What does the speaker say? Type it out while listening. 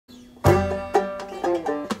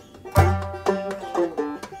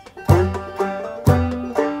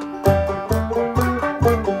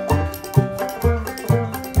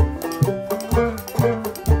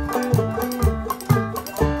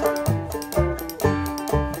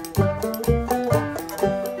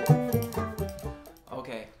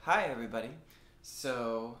everybody.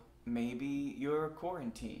 So maybe you're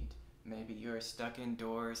quarantined, maybe you're stuck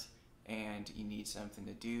indoors and you need something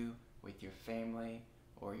to do with your family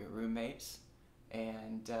or your roommates,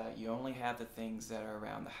 and you only have the things that are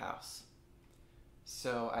around the house.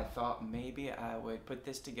 So I thought maybe I would put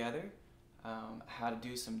this together, how to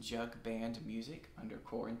do some jug band music under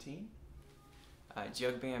quarantine.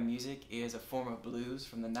 Jug band music is a form of blues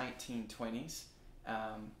from the 1920s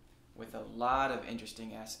with a lot of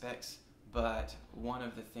interesting aspects, but one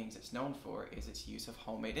of the things it's known for is its use of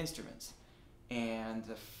homemade instruments. And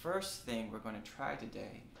the first thing we're going to try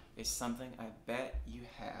today is something I bet you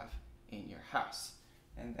have in your house,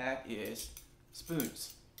 and that is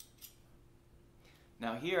spoons.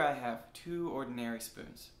 Now here I have two ordinary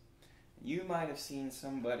spoons. You might have seen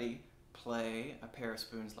somebody play a pair of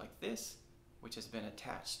spoons like this, which has been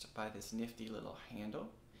attached by this nifty little handle,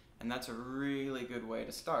 and that's a really good way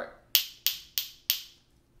to start.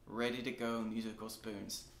 Ready to go musical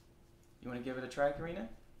spoons. You want to give it a try, Karina?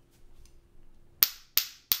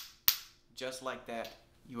 Just like that,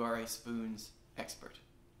 you are a spoons expert.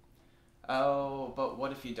 Oh, but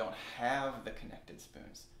what if you don't have the connected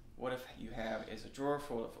spoons? What if you have is a drawer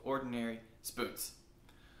full of ordinary spoons?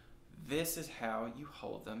 This is how you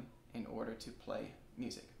hold them in order to play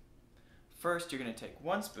music. First, you're going to take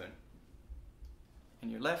one spoon in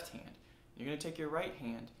your left hand. You're going to take your right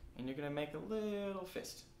hand and you're going to make a little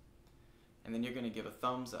fist. And then you're going to give a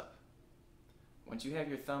thumbs up. Once you have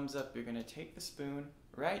your thumbs up, you're going to take the spoon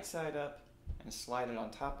right side up and slide it on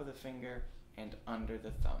top of the finger and under the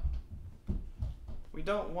thumb. We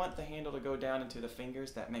don't want the handle to go down into the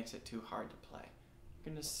fingers. That makes it too hard to play.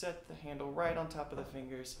 You're going to set the handle right on top of the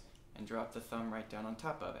fingers and drop the thumb right down on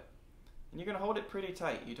top of it. And you're going to hold it pretty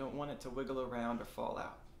tight. You don't want it to wiggle around or fall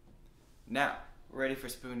out. Now, we're ready for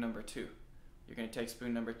spoon number two. You're going to take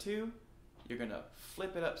spoon number two, you're going to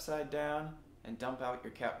flip it upside down and dump out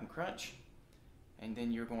your Captain Crunch. And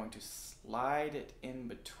then you're going to slide it in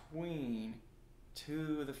between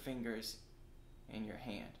two of the fingers in your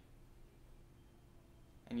hand.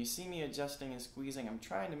 And you see me adjusting and squeezing. I'm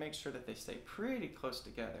trying to make sure that they stay pretty close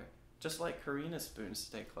together, just like Karina's spoons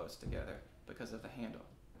stay close together because of the handle.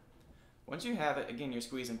 Once you have it, again, you're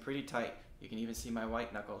squeezing pretty tight. You can even see my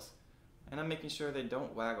white knuckles. And I'm making sure they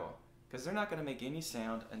don't waggle, because they're not going to make any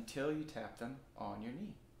sound until you tap them on your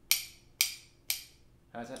knee.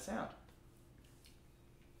 How's that sound?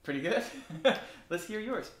 Pretty good? Let's hear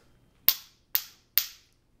yours.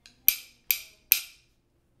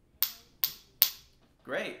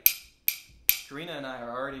 Great. Karina and I are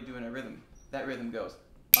already doing a rhythm. That rhythm goes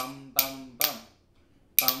bum bum bum,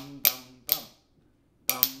 bum bum bum,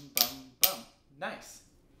 bum bum bum. Nice.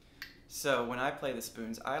 So when I play the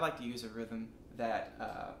spoons, I like to use a rhythm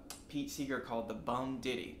that Pete Seeger called the bum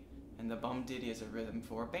ditty. And the bum ditty is a rhythm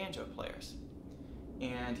for banjo players.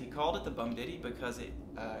 And he called it the bum ditty because it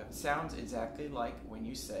sounds exactly like when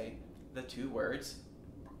you say the two words.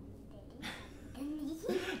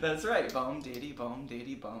 That's right, bum ditty, bum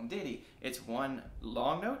ditty, bum ditty. It's one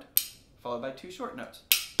long note followed by two short notes.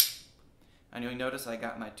 And you'll notice I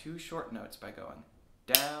got my two short notes by going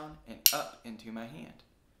down and up into my hand.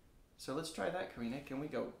 So let's try that, Karina. Can we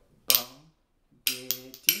go bum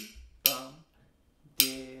ditty, bum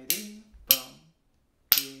ditty, bum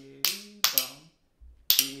ditty, bum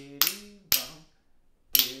ditty, bum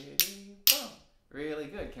ditty, bum. Really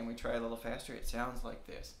good. Can we try a little faster? It sounds like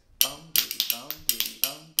this. Bum ditty, bum ditty,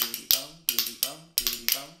 bum ditty, bum ditty, bum ditty,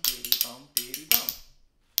 bum ditty, bum ditty, bum.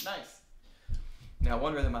 Nice. Now,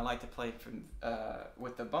 one rhythm I like to play from,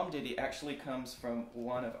 with the bum ditty actually comes from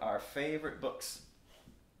one of our favorite books.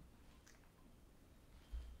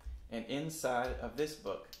 And inside of this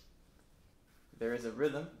book, there is a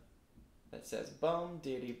rhythm that says bum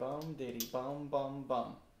ditty, bum ditty, bum bum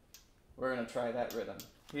bum. We're going to try that rhythm.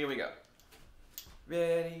 Here we go.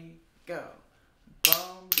 Ready, go.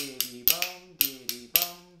 Bum ditty, bum ditty,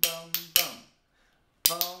 bum bum bum.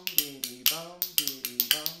 Bum ditty, bum ditty,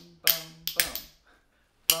 bum bum bum.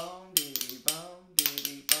 Bum ditty, bum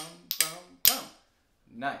ditty, bum bum bum.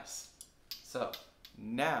 Nice. So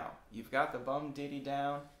now you've got the bum ditty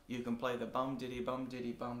down. You can play the bum ditty, bum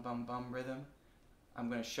ditty, bum bum bum rhythm. I'm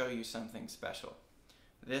going to show you something special.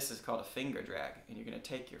 This is called a finger drag, and you're going to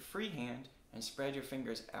take your free hand and spread your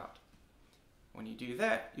fingers out. When you do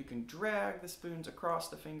that, you can drag the spoons across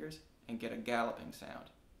the fingers and get a galloping sound.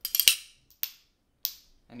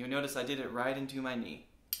 And you'll notice I did it right into my knee.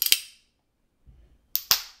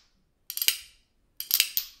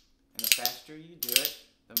 And the faster you do it,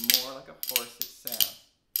 the more like a horse it sounds.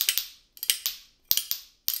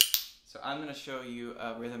 So I'm going to show you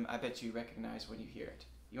a rhythm I bet you recognize when you hear it.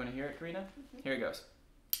 You want to hear it, Karina? Here it goes.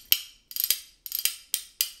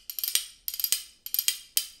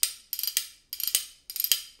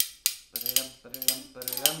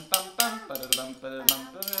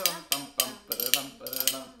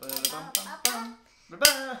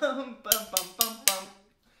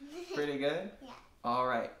 Pretty good? Yeah. All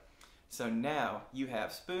right. So now you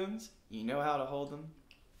have spoons, you know how to hold them,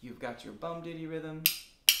 you've got your bum diddy rhythm,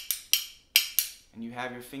 and you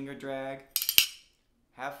have your finger drag.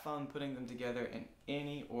 Have fun putting them together in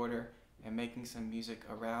any order and making some music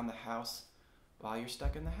around the house while you're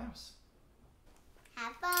stuck in the house.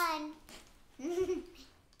 Have fun.